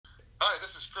Hi,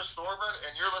 this is Chris Thorburn,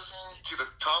 and you're listening to the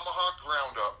Tomahawk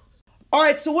Roundup. All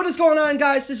right, so what is going on,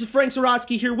 guys? This is Frank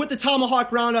Zaratsky here with the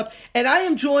Tomahawk Roundup, and I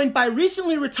am joined by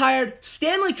recently retired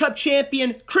Stanley Cup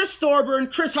champion Chris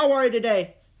Thorburn. Chris, how are you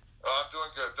today? I'm doing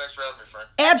good. Thanks for having me, Frank.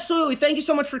 Absolutely. Thank you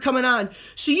so much for coming on.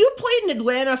 So you played in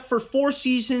Atlanta for 4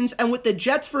 seasons and with the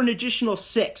Jets for an additional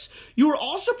 6. You were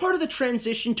also part of the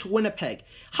transition to Winnipeg.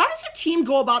 How does a team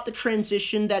go about the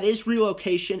transition that is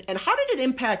relocation, and how did it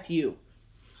impact you?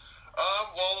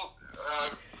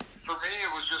 For me,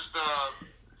 it was just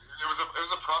it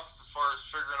was a process as far as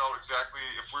figuring out exactly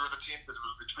if we were the team, because it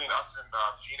was between us and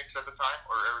Phoenix at the time,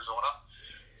 or Arizona.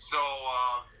 So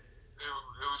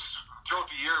it was throughout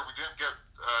the year we didn't get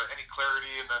any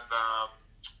clarity, and then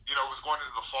it was going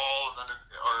into the fall and then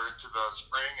into the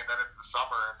spring and then into the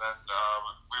summer, and then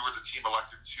we were the team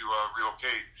elected to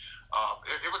relocate.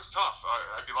 It was tough.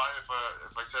 I'd be lying if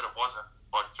I said it wasn't,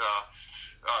 but.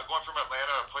 Going from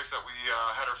Atlanta, a place that we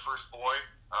had our first boy,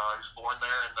 he was born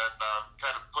there, and then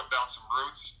kind of putting down some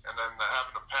roots, and then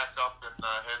having to pack up and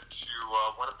head to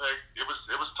Winnipeg. It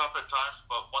was tough at times,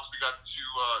 but once we got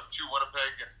to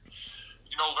Winnipeg and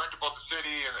learned about the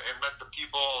city and met the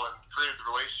people and created the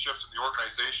relationships, and the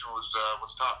organization was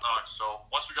top notch. So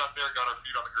once we got there, got our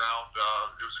feet on the ground,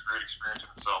 it was a great experience in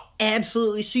itself.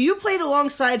 Absolutely. So you played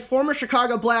alongside former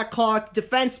Chicago Blackhawk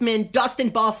defenseman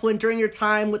Dustin Byfuglien during your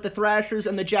time with the Thrashers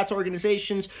and the Jets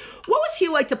organizations. What was he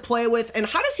like to play with, and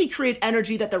how does he create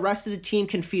energy that the rest of the team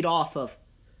can feed off of?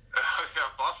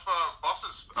 Buff's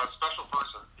a special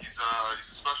person. He's a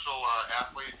special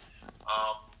athlete.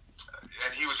 And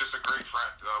he was just a great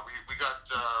friend. We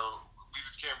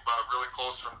became really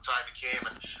close from the time he came.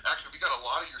 And actually, we got a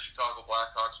lot of your Chicago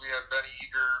Blackhawks. We had Benny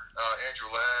Eager, Andrew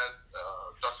Ladd,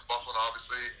 Dustin Byfuglien,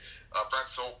 obviously, Brent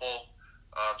Sopel.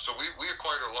 So we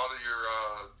acquired a lot of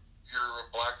your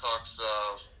Blackhawks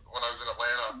when I was in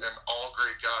Atlanta, and all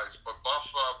great guys. But Buff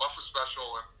was special,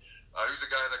 and he was a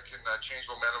guy that can change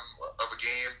momentum of a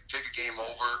game, take a game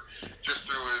over, just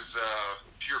through his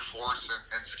pure force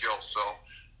and skill. So.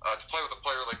 To play with a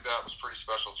player like that was pretty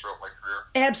special throughout my career.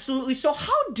 Absolutely. So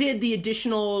how did the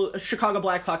additional Chicago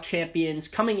Blackhawk champions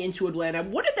coming into Atlanta,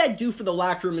 what did that do for the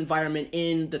locker room environment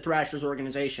in the Thrashers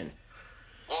organization?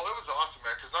 Well, it was awesome,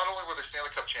 man, because not only were they Stanley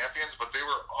Cup champions, but they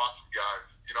were awesome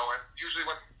guys. And usually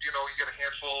when, you get a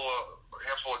handful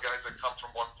of guys that come from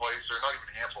one place, or not even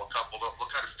a handful, a couple, they'll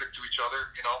kind of stick to each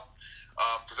other,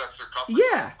 because that's their comfort.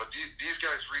 Yeah. But these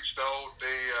guys reached out,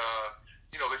 they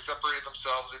separated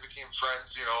themselves. They became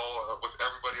friends, with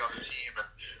everybody on the team, and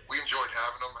we enjoyed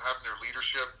having them, having their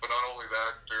leadership. But not only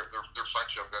that, their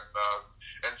friendship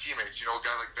and teammates. A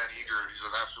guy like Ben Eager, he's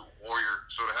an absolute warrior.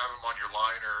 So to have him on your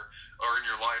line or in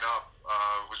your lineup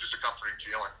was just a comforting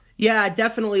feeling. Yeah,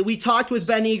 definitely. We talked with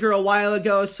Ben Eager a while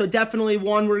ago, so definitely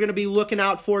one we're going to be looking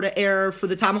out for to air for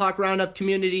the Tomahawk Roundup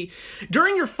community.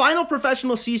 During your final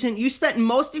professional season, you spent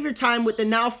most of your time with the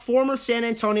now former San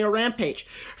Antonio Rampage.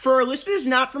 For our listeners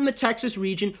not from the Texas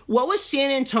region, what was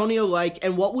San Antonio like,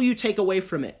 and what will you take away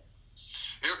from it?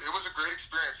 It was a great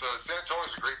experience. San Antonio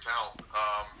is a great town.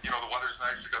 The weather's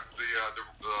nice. They got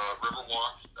the river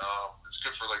walk. It's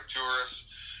good for tourists.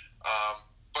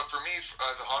 But for me,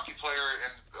 as a hockey player,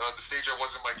 and the stage I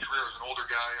was in my career as an older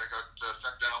guy, I got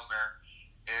sent down there,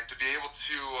 and to be able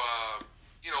to,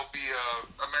 be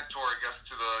a mentor, I guess,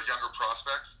 to the younger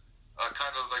prospects,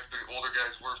 kind of like the older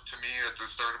guys were to me at the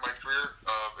start of my career.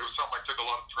 It was something I took a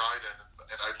lot of pride in,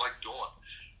 and I liked doing.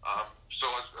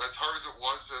 So as hard as it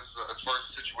was, as far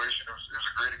as the situation, it was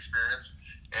a great experience,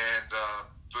 and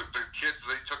the kids,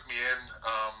 they took me in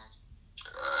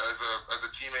as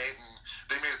a teammate, and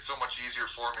they made it so much easier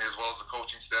for me, as well as the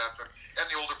coaching staff and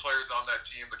the older players on that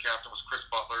team. The captain was Chris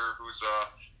Butler, who's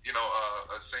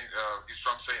he's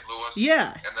from St. Louis.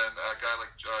 Yeah. And then a guy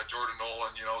like Jordan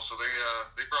Nolan. So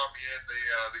they brought me in.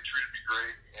 They treated me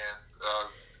great, and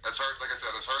as hard as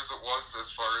it was,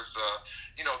 as far as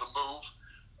the move.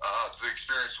 The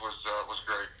experience was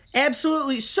great.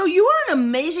 Absolutely. So you are an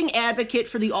amazing advocate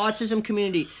for the autism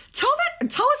community. Tell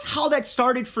us how that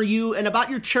started for you, and about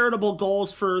your charitable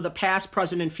goals for the past,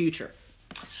 present, and future.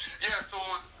 Yeah. So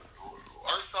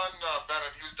our son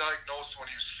Bennett, he was diagnosed when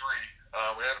he was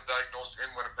 3. We had him diagnosed in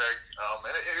Winnipeg,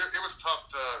 and it was tough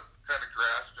to kind of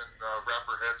grasp and wrap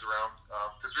our heads around,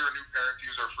 because we were new parents. He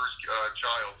was our first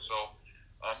child, so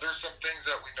there's some things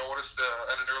that we noticed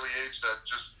at an early age that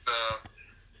just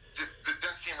it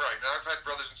didn't seem right. Now, I've had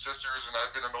brothers and sisters, and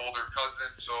I've been an older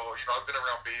cousin, so I've been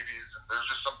around babies, and there's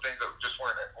just some things that just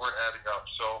weren't adding up.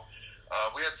 So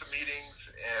we had some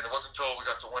meetings, and it wasn't until we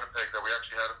got to Winnipeg that we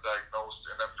actually had him diagnosed.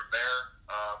 And then from there,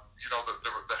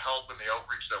 the help and the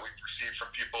outreach that we've received from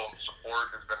people and the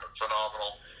support has been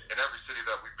phenomenal in every city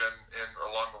that we've been in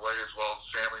along the way, as well as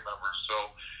family members. So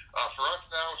for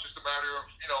us now, it's just a matter of,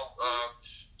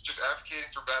 just advocating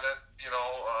for Bennett.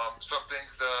 Some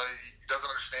things he doesn't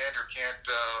understand or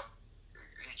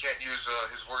he can't use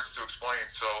his words to explain.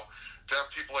 So to have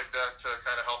people like that to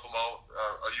kind of help him out,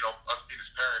 us being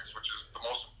his parents, which is the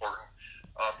most important,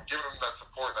 giving him that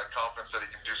support, that confidence that he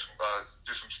can do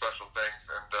some special things,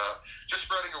 and just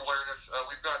spreading awareness.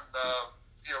 We've gotten,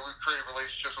 we've created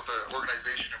relationships with the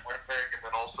organization in Winnipeg, and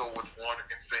then also with one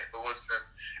in St. Louis, and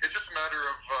it's just a matter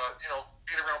of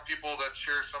being around people that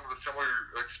share some of the similar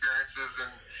experiences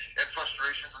and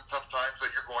frustrations and tough times that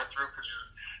you're going through, because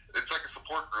it's like a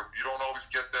support group. You don't always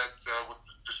get that with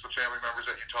just the family members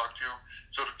that you talk to.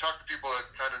 So to talk to people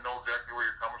that kind of know exactly where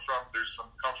you're coming from, there's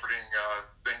some comforting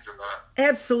things in that.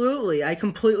 Absolutely. I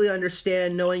completely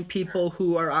understand knowing people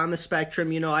who are on the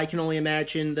spectrum. I can only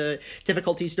imagine the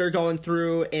difficulties they're going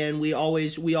through, and we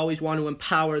always want to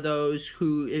empower those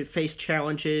who face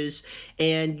challenges,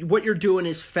 and what you're doing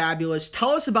is fabulous.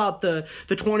 Tell us about the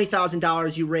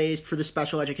 $20,000 you raised for the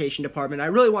special education department. I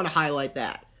really want to highlight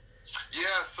that.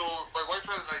 Yeah, so my wife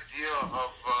had an idea of,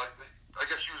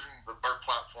 using our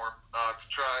platform to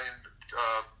try and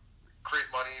create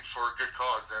money for a good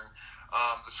cause. And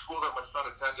the school that my son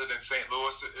attended in St.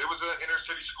 Louis, it was an inner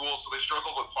city school, so they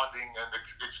struggled with funding, and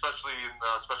especially in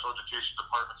the special education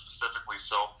department specifically.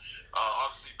 So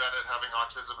obviously Bennett having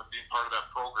autism and being part of that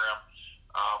program,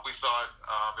 we thought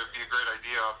it'd be a great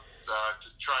idea to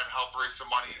try and help raise some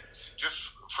money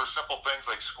just for simple things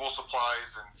like school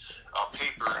supplies and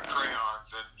paper and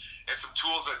crayons and some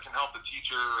tools that can help the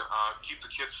teacher keep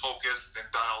the kids focused and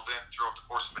dialed in throughout the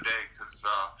course of the day, because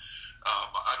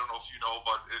I don't know if you know,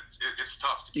 but it's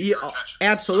tough to keep their attention.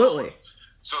 Absolutely.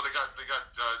 So they got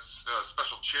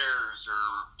special chairs or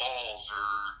balls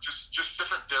or just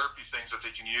different therapy things that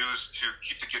they can use to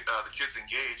keep the kids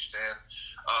engaged. And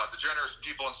the generous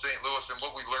people in St. Louis, and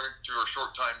what we learned through our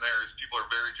short time there, is people are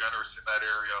very generous in that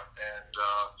area. And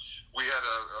we had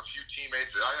a few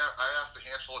teammates. I asked a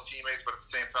handful of teammates, but at the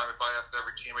same time, if I asked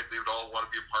every teammate, they would all want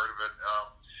to be a part of it.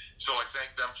 So I thank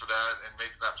them for that and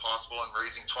making that possible, and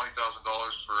raising $20,000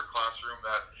 for a classroom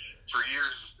that for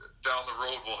years down the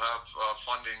road will have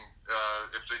funding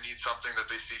if they need something that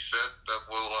they see fit that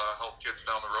will help kids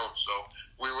down the road. So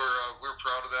we were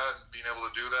proud of that and being able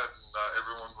to do that, and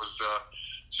everyone was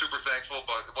super thankful.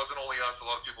 But it wasn't only us; a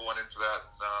lot of people went into that,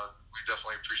 and we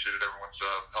definitely appreciated everyone's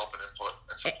help and input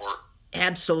and support.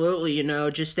 Absolutely,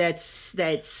 just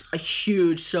that's a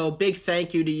huge, so big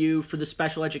thank you to you for the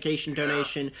special education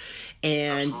donation.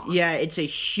 And absolutely. Yeah, it's a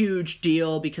huge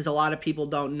deal because a lot of people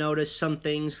don't notice some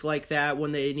things like that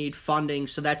when they need funding.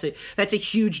 So that's a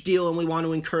huge deal, and we want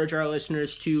to encourage our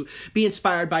listeners to be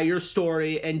inspired by your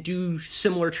story and do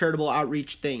similar charitable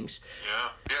outreach things. Yeah,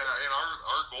 and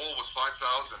our goal was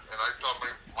 5,000, and I thought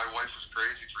my wife was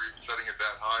crazy for even setting it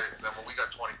that high. And then when we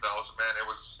got 20,000, man, it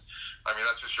was. I mean,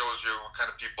 that just shows you what kind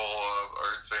of people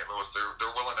are in St. Louis.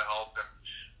 They're willing to help,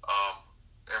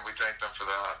 and we thank them for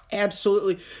that.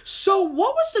 Absolutely. So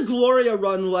what was the Gloria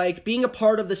run like, being a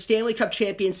part of the Stanley Cup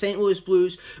champion St. Louis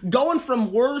Blues, going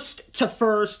from worst to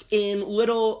first in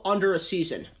little under a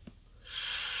season?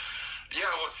 Yeah,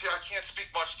 well, see, I can't speak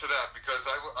much to that because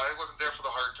I wasn't there for the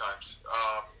hard times.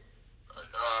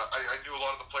 I knew a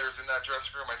lot of the players in that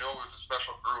dressing room. I knew it was a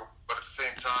special group, but at the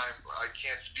same time, I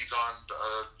can't speak on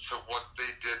to what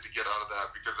they did to get out of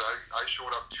that, because I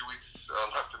showed up 2 weeks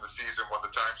left in the season when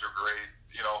the times are great,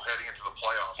 heading into the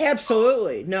playoffs.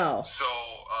 Absolutely, no. So,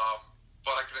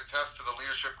 but I can attest to the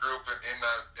leadership group in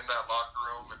that locker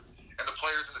room and the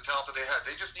players and the talent that they had.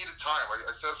 They just needed time.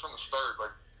 I said it from the start,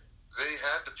 like they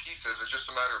had the pieces. It's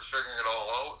just a matter of figuring it all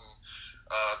out, and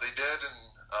they did. And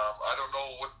I don't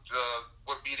know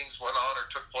what meetings went on or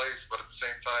took place, but at the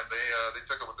same time, they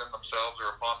took it within themselves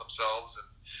or upon themselves, and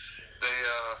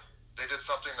they did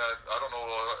something that I don't know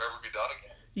will ever be done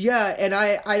again. Yeah, and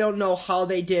I don't know how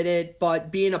they did it,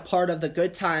 but being a part of the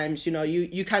good times,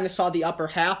 you kind of saw the upper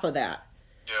half of that.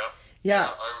 Yeah.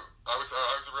 I was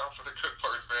around for the good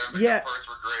parts, man. The good parts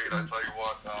were great. I tell you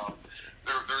what,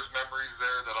 there's memories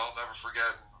there that I'll never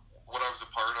forget, and what I was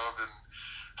a part of, and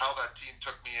how that team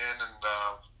took me in and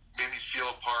made me feel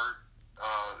a part.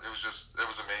 It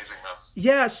was amazing, man.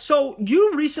 Yeah, so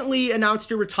you recently announced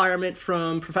your retirement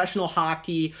from professional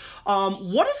hockey.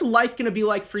 What is life going to be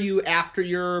like for you after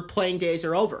your playing days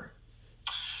are over?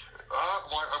 Well,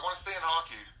 I want to stay in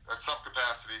hockey at some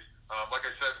capacity. Like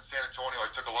I said, in San Antonio, I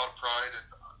took a lot of pride, and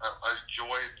I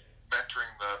enjoyed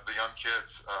mentoring the young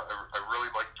kids. I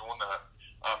really like doing that.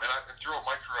 And throughout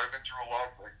my career, I've been through a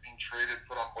lot, like being traded,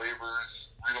 put on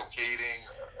waivers, relocating.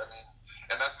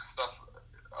 And that's the stuff,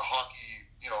 hockey,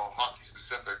 hockey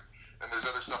specific. And there's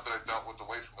other stuff that I've dealt with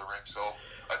away from the rink. So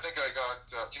I think I got,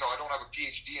 I don't have a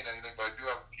PhD in anything, but I do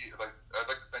have, I'd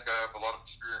like to think I have a lot of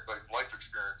experience, like life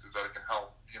experiences that I can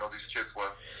help, these kids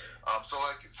with. So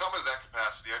like some of that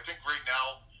capacity, I think right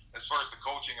now, as far as the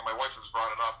coaching, and my wife has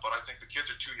brought it up, but I think the kids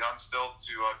are too young still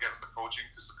to get into coaching,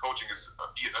 because the coaching is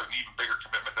an even bigger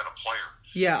commitment than a player.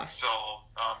 Yeah. So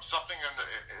something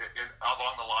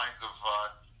along the lines of,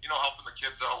 helping the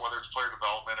kids out, whether it's player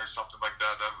development or something like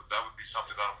that, that would be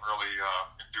something that I'm really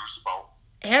enthused about.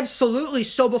 Absolutely.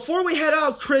 So before we head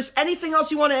out, Chris, anything else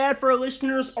you want to add for our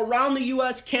listeners around the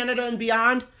U.S., Canada, and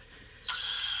beyond?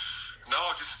 No,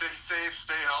 just stay safe,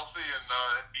 stay healthy, and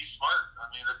be smart. I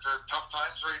mean, it's tough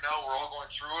times right now. We're all going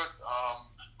through it.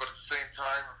 But at the same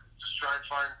time, just try and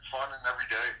find fun in every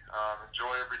day.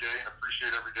 Enjoy every day and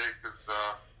appreciate every day, because,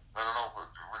 I don't know,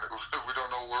 we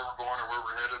don't know where we're going or where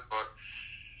we're headed, but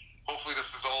hopefully this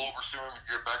is all over soon and we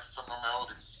can get back to some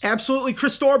normality. Absolutely.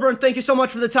 Chris Thorburn, thank you so much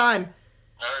for the time.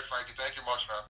 All right, Frankie. Thank you much, man.